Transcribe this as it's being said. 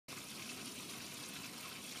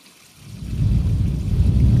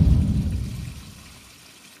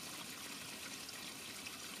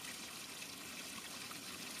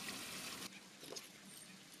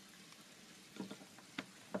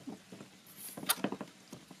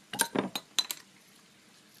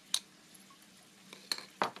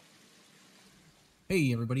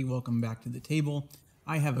Hey everybody, welcome back to the table.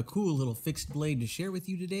 I have a cool little fixed blade to share with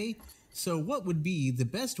you today. So what would be the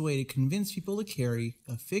best way to convince people to carry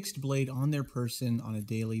a fixed blade on their person on a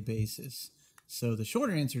daily basis? So the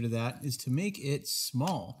shorter answer to that is to make it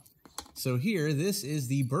small. So here, this is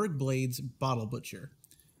the Berg Blades Bottle Butcher.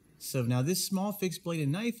 So now this small fixed bladed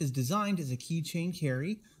knife is designed as a keychain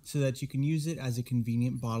carry so that you can use it as a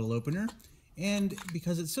convenient bottle opener. And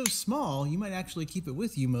because it's so small, you might actually keep it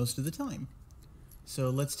with you most of the time. So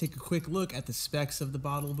let's take a quick look at the specs of the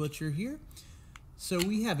Bottle Butcher here. So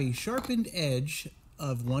we have a sharpened edge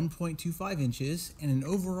of 1.25 inches and an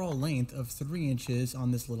overall length of 3 inches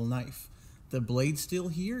on this little knife. The blade steel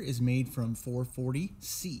here is made from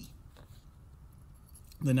 440C.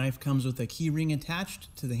 The knife comes with a key ring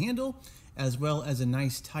attached to the handle, as well as a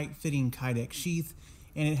nice tight-fitting Kydex sheath,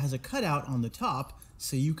 and it has a cutout on the top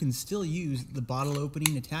so you can still use the bottle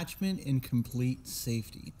opening attachment in complete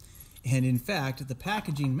safety. And in fact, the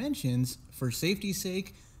packaging mentions, for safety's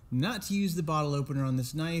sake, not to use the bottle opener on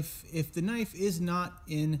this knife if the knife is not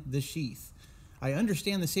in the sheath. I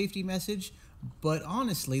understand the safety message, but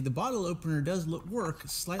honestly, the bottle opener does work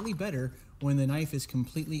slightly better when the knife is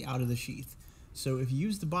completely out of the sheath. So if you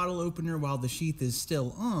use the bottle opener while the sheath is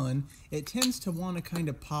still on, it tends to want to kind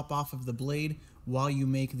of pop off of the blade while you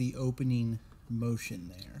make the opening motion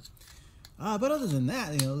there. But other than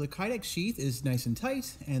that, the Kydex sheath is nice and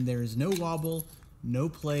tight, and there is no wobble, no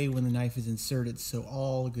play when the knife is inserted, so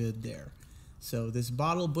all good there. So this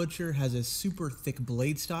Bottle Butcher has a super thick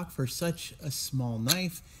blade stock for such a small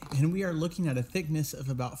knife, and we are looking at a thickness of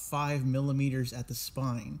about 5 millimeters at the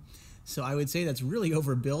spine. So I would say that's really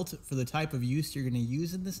overbuilt for the type of use you're going to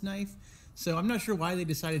use in this knife. So I'm not sure why they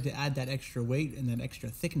decided to add that extra weight and that extra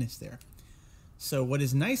thickness there. So what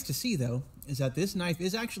is nice to see, though, is that this knife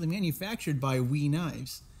is actually manufactured by We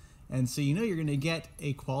Knives. And so you're going to get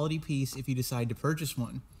a quality piece if you decide to purchase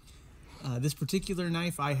one. This particular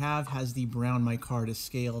knife I have has the brown micarta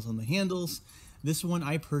scales on the handles. This one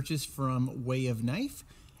I purchased from Way of Knife.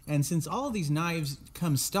 And since all of these knives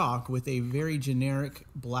come stock with a very generic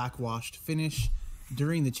black washed finish,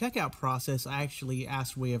 during the checkout process I actually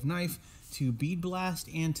asked Way of Knife to bead blast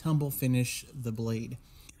and tumble finish the blade.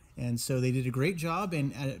 And so they did a great job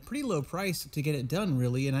and at a pretty low price to get it done,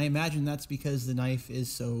 really, and I imagine that's because the knife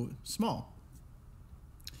is so small.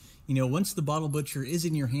 Once the Bottle Butcher is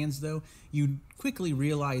in your hands, though, you quickly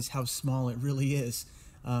realize how small it really is.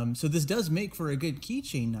 So this does make for a good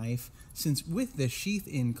keychain knife, since with the sheath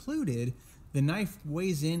included, the knife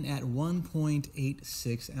weighs in at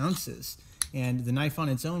 1.86 ounces. And the knife on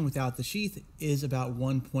its own without the sheath is about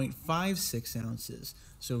 1.56 ounces.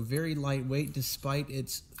 So very lightweight despite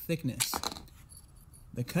its thickness.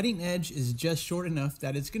 The cutting edge is just short enough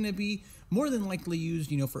that it's going to be more than likely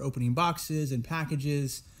used, for opening boxes and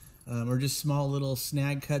packages, or just small little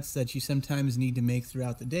snag cuts that you sometimes need to make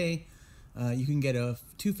throughout the day. You can get a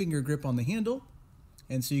 2-finger grip on the handle,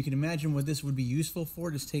 and so you can imagine what this would be useful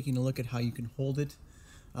for, just taking a look at how you can hold it.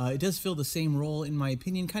 It does fill the same role, in my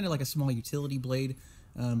opinion, kind of like a small utility blade,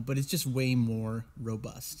 but it's just way more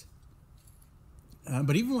robust.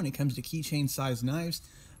 But even when it comes to keychain size knives,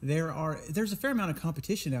 there's a fair amount of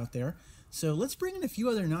competition out there. So let's bring in a few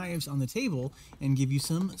other knives on the table and give you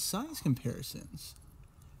some size comparisons.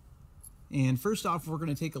 And first off, we're going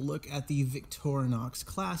to take a look at the Victorinox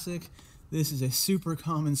Classic. This is a super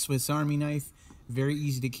common Swiss Army knife, very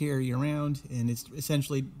easy to carry around, and it's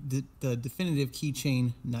essentially the definitive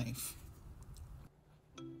keychain knife.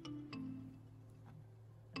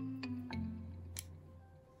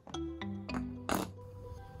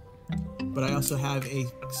 But I also have a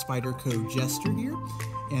Spyderco Jester here,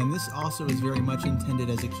 and this also is very much intended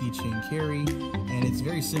as a keychain carry, and it's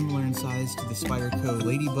very similar in size to the Spyderco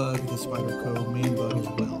Ladybug, the Spyderco Manbug as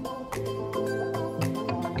well.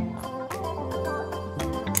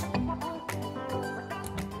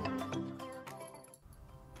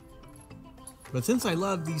 But since I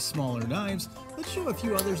love these smaller knives, let's show a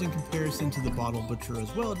few others in comparison to the Bottle Butcher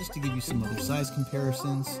as well, just to give you some other size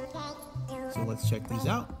comparisons. So let's check these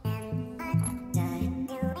out.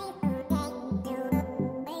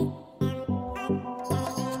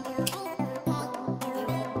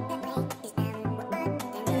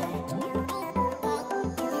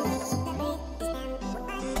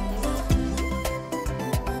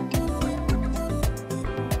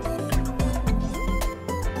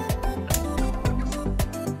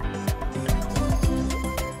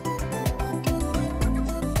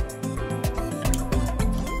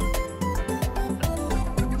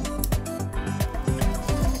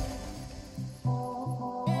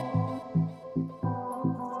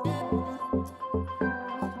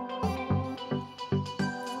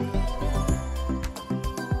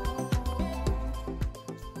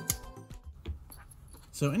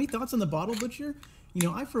 So any thoughts on the bottle butcher? You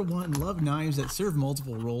know, I for one love knives that serve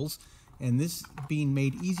multiple roles, and this being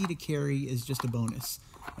made easy to carry is just a bonus.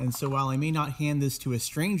 And so while I may not hand this to a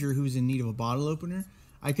stranger who's in need of a bottle opener,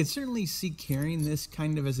 I could certainly see carrying this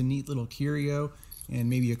kind of as a neat little curio and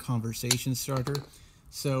maybe a conversation starter.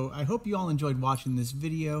 So I hope you all enjoyed watching this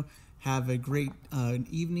video. Have a great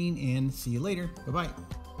evening and see you later. Bye-bye.